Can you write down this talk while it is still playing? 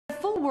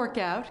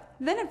workout,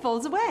 then it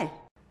folds away.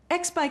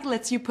 X-Bike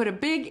lets you put a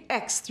big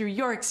X through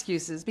your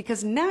excuses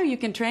because now you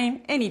can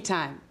train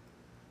anytime.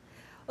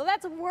 Well,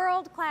 that's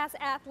world-class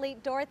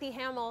athlete Dorothy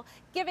Hamill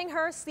giving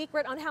her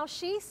secret on how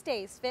she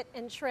stays fit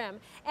and trim.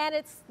 And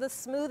it's the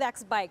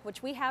smoothXbike,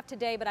 which we have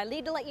today, but I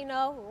need to let you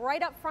know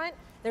right up front,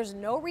 there's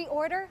no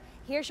reorder.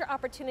 Here's your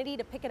opportunity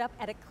to pick it up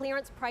at a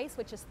clearance price,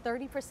 which is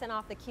 30%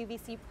 off the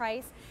QVC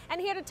price.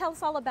 And here to tell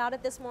us all about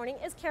it this morning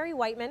is Carrie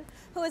Whiteman,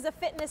 who is a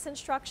fitness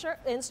instructor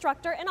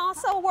and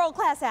also a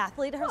world-class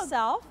athlete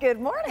herself. Oh, good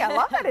morning. I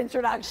love that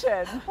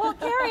introduction. Well,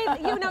 Carrie,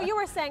 you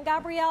were saying,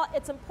 Gabrielle,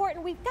 it's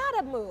important. We've got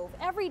to move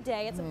every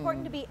day. It's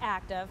important to be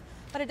active.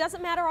 But it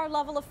doesn't matter our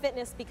level of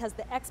fitness because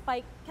the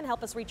X-Bike can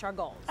help us reach our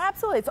goals.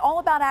 Absolutely. It's all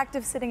about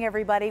active sitting,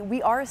 everybody.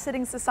 We are a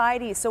sitting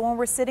society, so when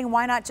we're sitting,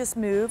 why not just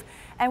move?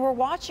 And we're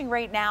watching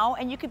right now,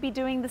 and you could be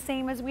doing the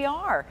same as we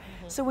are.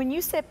 So when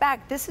you sit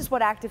back, this is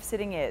what active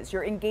sitting is.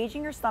 You're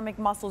engaging your stomach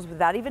muscles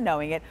without even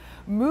knowing it,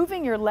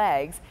 moving your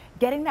legs,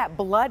 getting that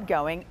blood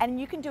going,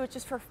 and you can do it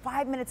just for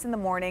 5 minutes in the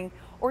morning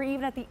or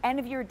even at the end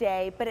of your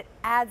day, but it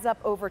adds up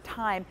over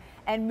time.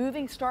 And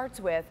moving starts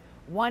with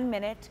 1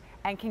 minute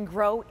and can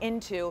grow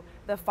into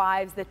the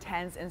 5s, the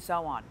 10s, and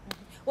so on.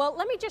 Well,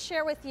 let me just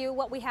share with you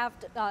what we have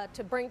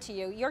to bring to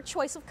you, your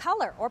choice of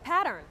color or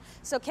pattern.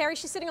 So Carrie,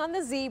 she's sitting on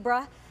the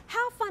zebra.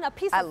 How fun, a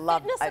piece of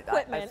fitness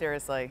equipment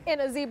seriously. In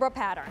a zebra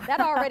pattern. That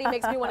already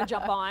makes me want to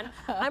jump on.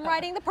 I'm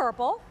riding the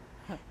purple.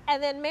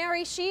 And then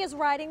Mary, she is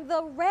riding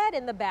the red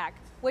in the back,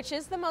 which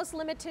is the most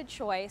limited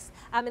choice.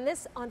 And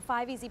this on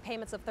 5 easy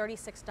payments of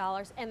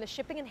 $36 and the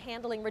shipping and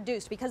handling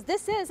reduced because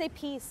this is a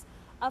piece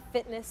of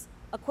fitness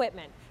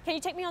equipment. Can you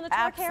take me on the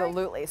tour, Carrie?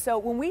 Absolutely. So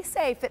when we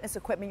say fitness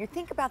equipment, you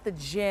think about the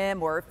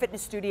gym or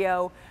fitness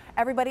studio.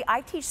 Everybody,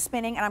 I teach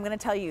spinning, and I'm going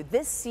to tell you,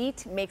 this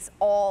seat makes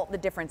all the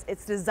difference.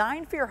 It's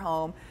designed for your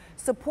home,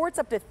 supports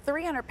up to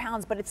 300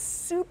 pounds, but it's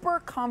super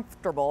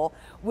comfortable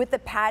with the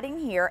padding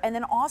here, and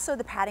then also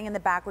the padding in the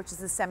back, which is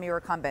the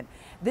semi-recumbent.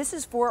 This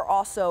is for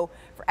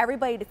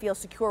everybody to feel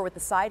secure with the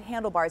side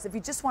handlebars. If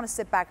you just want to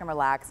sit back and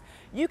relax,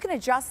 you can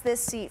adjust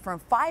this seat from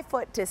 5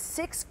 foot to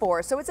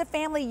 6'4", so it's a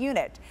family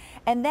unit.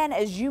 And then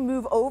as you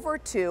move over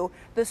to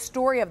the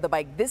story of the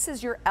bike, this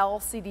is your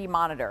LCD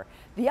monitor.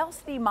 The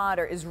LCD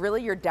monitor is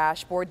really your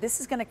dashboard. This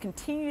is going to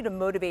continue to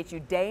motivate you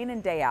day in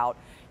and day out.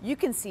 You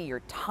can see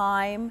your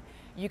time,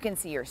 you can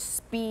see your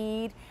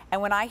speed,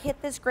 and when I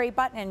hit this gray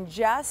button and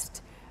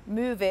just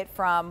move it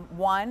from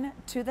one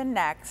to the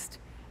next,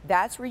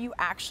 that's where you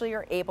actually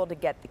are able to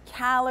get the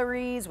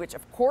calories, which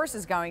of course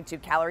is going to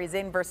calories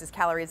in versus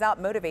calories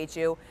out motivate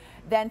you,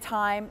 then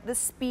time, the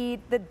speed,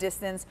 the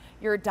distance,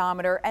 your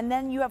odometer, and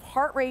then you have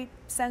heart rate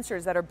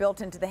sensors that are built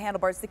into the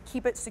handlebars to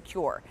keep it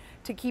secure,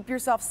 to keep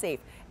yourself safe.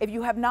 If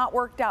you have not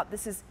worked out,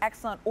 this is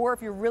excellent, or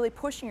if you're really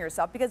pushing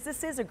yourself, because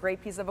this is a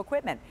great piece of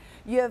equipment.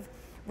 You have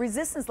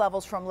resistance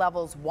levels from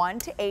levels 1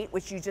 to 8,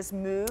 which you just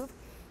move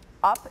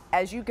up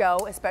as you go,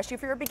 especially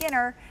if you're a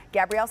beginner.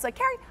 Gabrielle's like,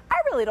 Carrie, I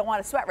really don't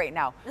want to sweat right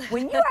now.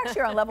 When you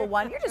actually are on level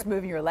 1, you're just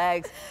moving your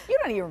legs. You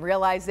don't even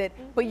realize it,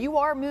 but you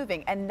are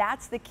moving, and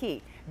that's the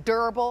key.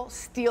 Durable,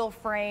 steel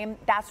frame,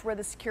 that's where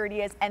the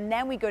security is. And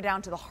then we go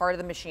down to the heart of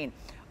the machine.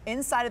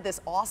 Inside of this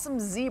awesome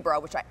zebra,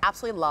 which I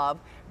absolutely love,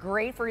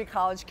 great for your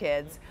college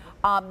kids.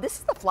 This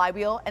is the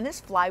flywheel, and this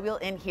flywheel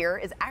in here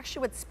is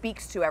actually what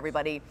speaks to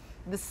everybody.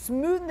 The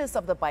smoothness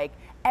of the bike,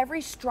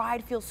 every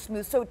stride feels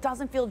smooth, so it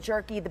doesn't feel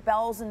jerky. The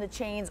bells and the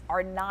chains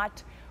are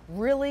not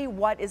really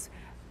what is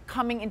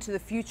coming into the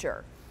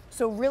future.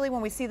 So really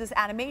when we see this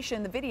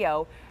animation, the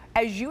video,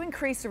 as you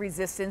increase the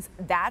resistance,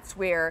 that's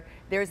where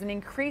there's an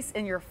increase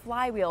in your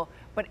flywheel,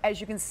 but as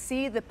you can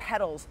see the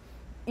pedals,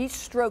 each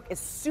stroke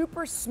is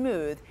super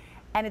smooth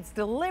and it's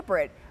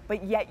deliberate,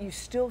 but yet you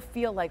still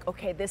feel like,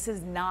 okay, this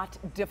is not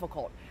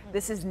difficult.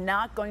 This is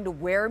not going to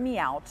wear me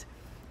out.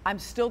 I'm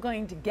still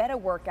going to get a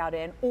workout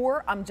in,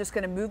 or I'm just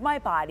going to move my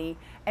body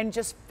and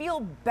just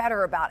feel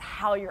better about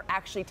how you're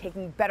actually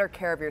taking better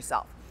care of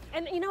yourself.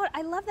 And you know what?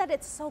 I love that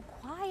it's so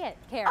quiet,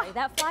 Carrie.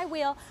 That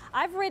flywheel,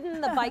 I've ridden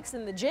the bikes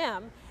in the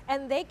gym,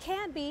 and they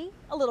can be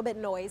a little bit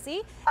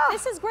noisy.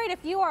 This is great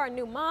if you are a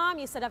new mom.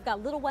 You said, I've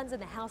got little ones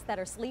in the house that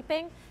are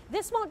sleeping.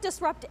 This won't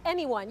disrupt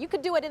anyone. You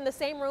could do it in the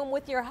same room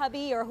with your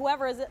hubby or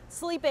whoever is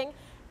sleeping.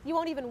 You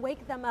won't even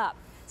wake them up.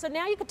 So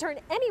now you could turn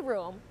any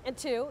room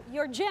into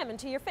your gym,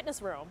 into your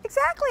fitness room.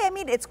 Exactly. I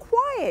mean, it's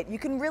quiet. You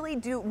can really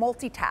do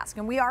multitask,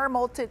 and we are a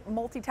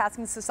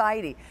multitasking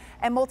society.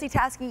 And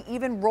multitasking,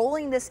 even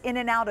rolling this in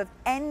and out of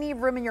any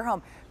room in your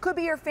home. Could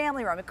be your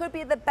family room, it could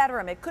be the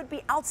bedroom, it could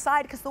be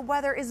outside because the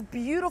weather is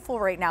beautiful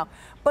right now.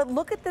 But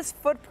look at this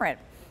footprint.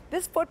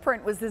 This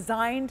footprint was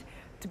designed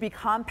to be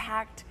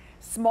compact,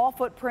 small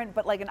footprint,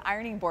 but like an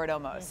ironing board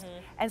almost.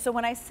 And so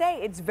when I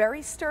say it's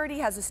very sturdy,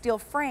 has a steel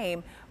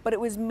frame, but it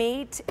was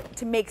made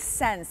to make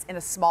sense in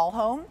a small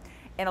home,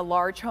 in a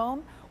large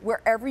home,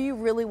 wherever you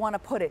really want to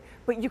put it.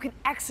 But you can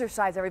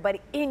exercise,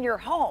 everybody, in your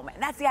home,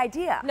 and that's the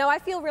idea. No, I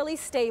feel really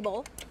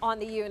stable on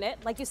the unit.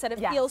 Like you said, it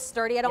Yes. feels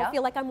sturdy. I don't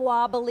feel like I'm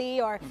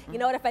wobbly, or you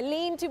know what, if I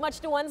lean too much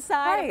to one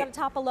side, I'm going to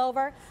topple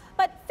over.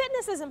 But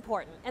fitness is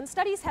important, and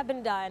studies have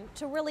been done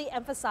to really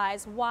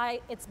emphasize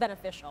why it's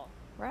beneficial.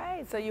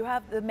 Right, so you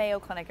have the Mayo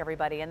Clinic,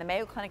 everybody, and the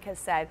Mayo Clinic has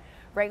said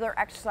regular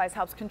exercise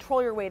helps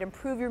control your weight,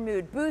 improve your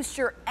mood, boost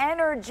your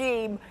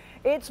energy.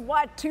 It's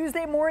what,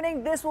 Tuesday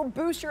morning? This will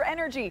boost your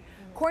energy.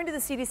 According to the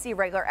CDC,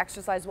 regular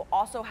exercise will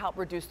also help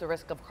reduce the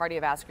risk of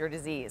cardiovascular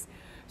disease.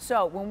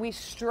 So when we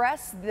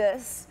stress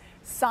this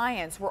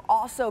science, we're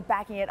also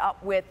backing it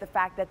up with the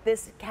fact that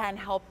this can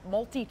help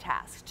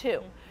multitask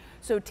too.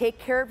 So take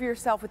care of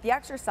yourself with the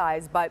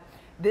exercise, but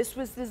this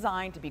was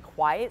designed to be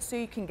quiet so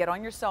you can get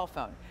on your cell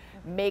phone,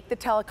 make the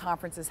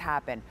teleconferences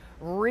happen,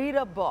 read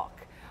a book.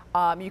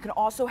 You can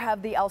also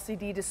have the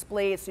LCD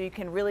display so you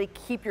can really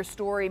keep your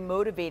story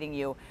motivating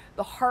you.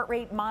 The heart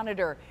rate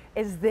monitor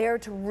is there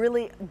to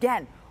really,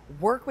 again,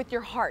 work with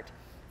your heart.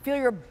 Feel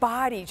your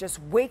body just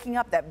waking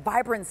up, that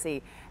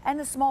vibrancy. And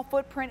the small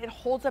footprint, it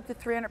holds up to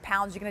 300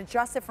 pounds. You can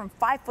adjust it from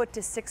 5 foot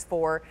to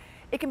 6'4".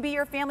 It can be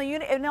your family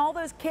unit, and all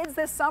those kids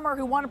this summer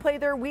who want to play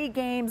their Wii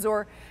games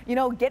or, you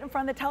know, get in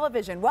front of the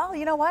television. Well,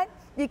 you know what?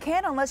 You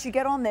can't unless you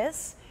get on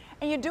this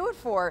and you do it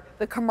for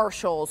the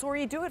commercials or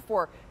you do it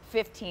for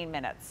 15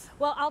 minutes.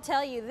 Well, I'll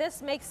tell you,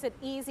 this makes it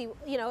easy.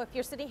 You know, if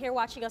you're sitting here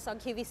watching us on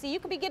QVC, you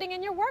could be getting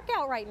in your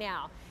workout right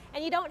now,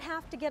 and you don't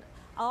have to get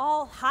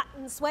all hot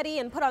and sweaty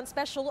and put on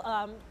special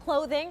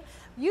clothing.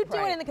 You do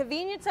it in the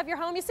convenience of your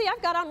home. You see,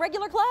 I've got on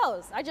regular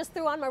clothes. I just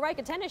threw on my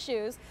Ryka tennis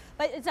shoes,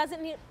 but it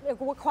doesn't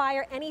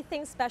require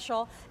anything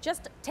special,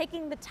 just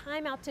taking the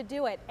time out to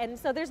do it. And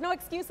so there's no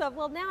excuse of,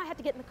 well, now I have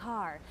to get in the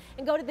car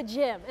and go to the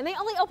gym, and they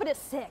only open at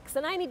 6,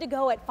 and I need to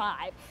go at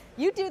 5.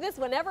 You do this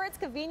whenever it's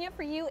convenient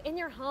for you, in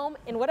your home,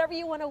 in whatever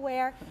you want to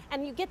wear,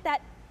 and you get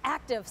that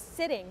active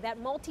sitting, that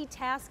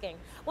multitasking.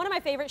 One of my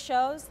favorite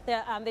shows,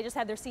 they just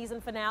had their season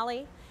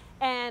finale,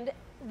 and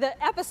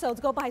the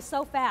episodes go by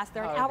so fast.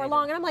 They're an hour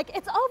long, and I'm like,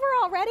 it's over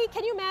already?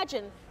 Can you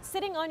imagine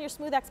sitting on your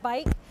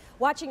smoothXbike,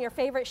 watching your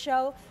favorite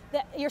show,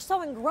 that you're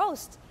so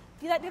engrossed,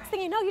 that next thing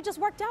you know, you just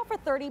worked out for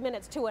 30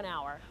 minutes to an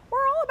hour.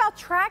 We're all about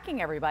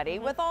tracking, everybody,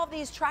 with all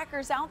these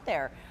trackers out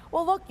there.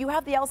 Well, look, you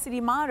have the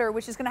LCD monitor,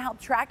 which is going to help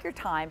track your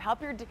time,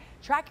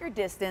 track your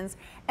distance,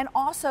 and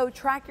also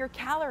track your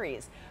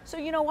calories. So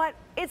you know what?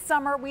 It's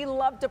summer. We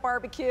love to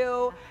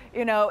barbecue,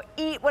 you know,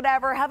 eat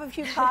whatever, have a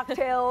few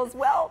cocktails.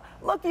 Well,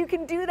 look, you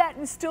can do that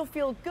and still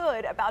feel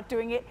good about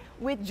doing it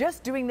with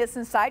just doing this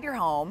inside your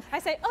home. I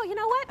say, oh, you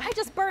know what? I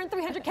just burned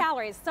 300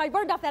 calories. So I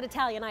burned off that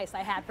Italian ice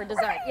I had for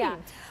dessert. Right. Yeah.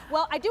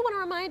 Well, I do want to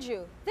remind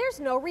you, there's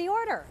no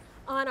reorder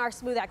on our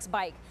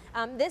smoothXbike.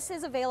 This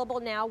is available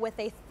now with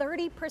a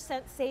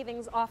 30%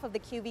 savings off of the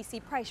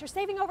QVC price. You're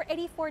saving over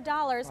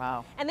 $84.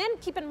 Wow. And then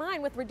keep in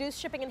mind, with reduced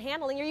shipping and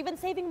handling, you're even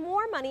saving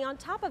more money on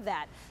top of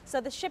that. So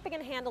the shipping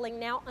and handling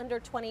now under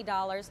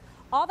 $20.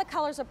 All the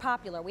colors are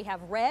popular. We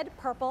have red,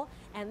 purple,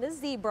 and the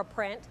zebra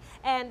print.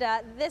 And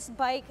this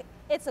bike,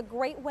 it's a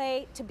great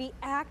way to be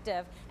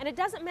active. And it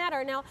doesn't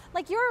matter. Now,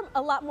 like, you're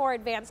a lot more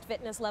advanced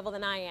fitness level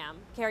than I am.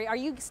 Carrie, are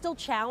you still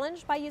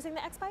challenged by using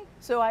the X-Bike?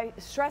 So I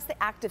stress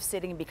the active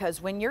sitting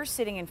because when you're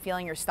sitting and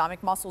feeling your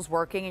stomach muscles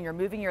working and you're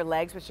moving your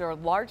legs, which are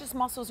the largest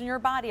muscles in your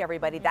body,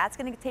 everybody, that's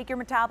going to take your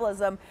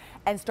metabolism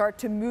and start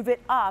to move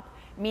it up,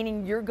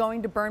 meaning you're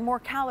going to burn more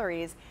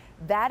calories.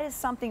 That is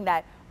something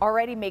that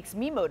already makes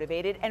me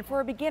motivated, and for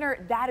a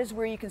beginner, that is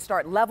where you can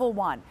start, level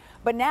 1.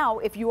 But now,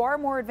 if you are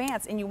more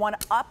advanced and you want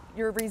to up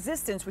your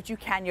resistance, which you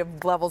can, you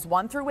have levels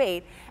 1 through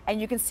 8, and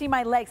you can see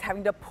my legs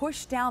having to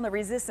push down the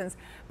resistance,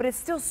 but it's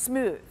still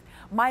smooth.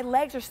 My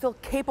legs are still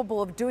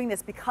capable of doing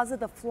this because of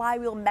the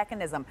flywheel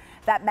mechanism.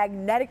 That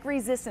magnetic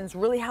resistance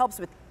really helps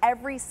with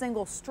every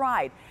single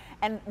stride.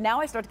 And now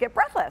I start to get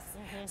breathless.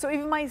 So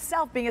even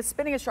myself, being a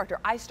spinning instructor,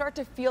 I start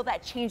to feel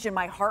that change in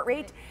my heart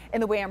rate,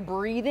 in the way I'm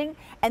breathing.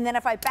 And then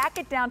if I back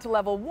it down to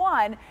level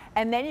 1,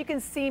 and then you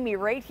can see me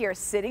right here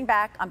sitting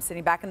back. I'm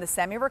sitting back in the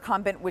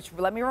semi-recumbent, which,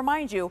 let me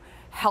remind you,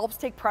 helps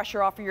take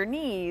pressure off of your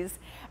knees.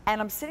 And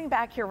I'm sitting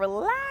back here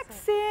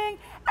relaxing.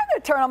 I'm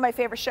gonna turn on my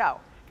favorite show,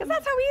 because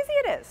that's how easy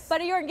it is.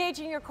 But you're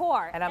engaging your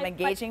core. And I'm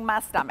engaging my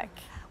stomach.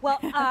 Well,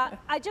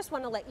 I just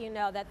want to let you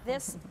know that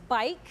this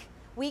bike,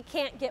 we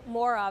can't get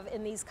more of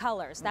in these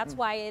colors. That's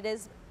why it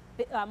is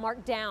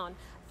marked down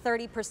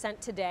 30%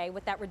 today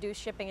with that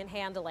reduced shipping and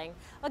handling.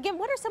 Again,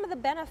 what are some of the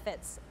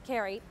benefits,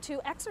 Carrie,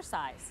 to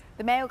exercise?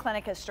 The Mayo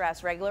Clinic has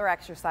stressed regular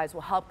exercise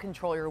will help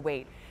control your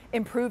weight,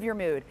 improve your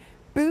mood,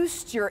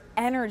 boost your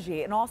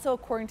energy, and also,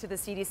 according to the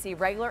CDC,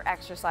 regular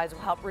exercise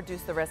will help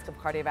reduce the risk of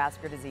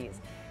cardiovascular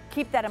disease.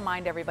 Keep that in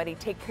mind, everybody.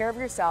 Take care of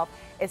yourself.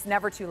 It's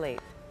never too late.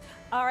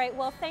 All right,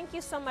 well, thank you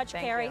so much,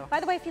 Carrie.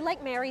 By the way, if you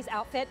like Mary's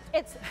outfit,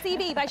 it's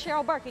CB by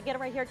Cheryl Burke. You get it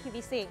right here at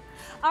QVC.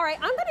 All right,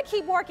 I'm gonna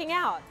keep working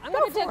out. I'm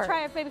gonna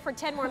try it maybe for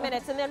 10 more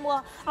minutes, and then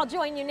I'll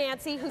join you,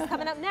 Nancy, who's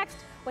coming up next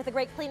with a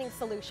great cleaning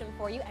solution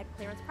for you at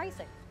clearance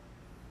pricing.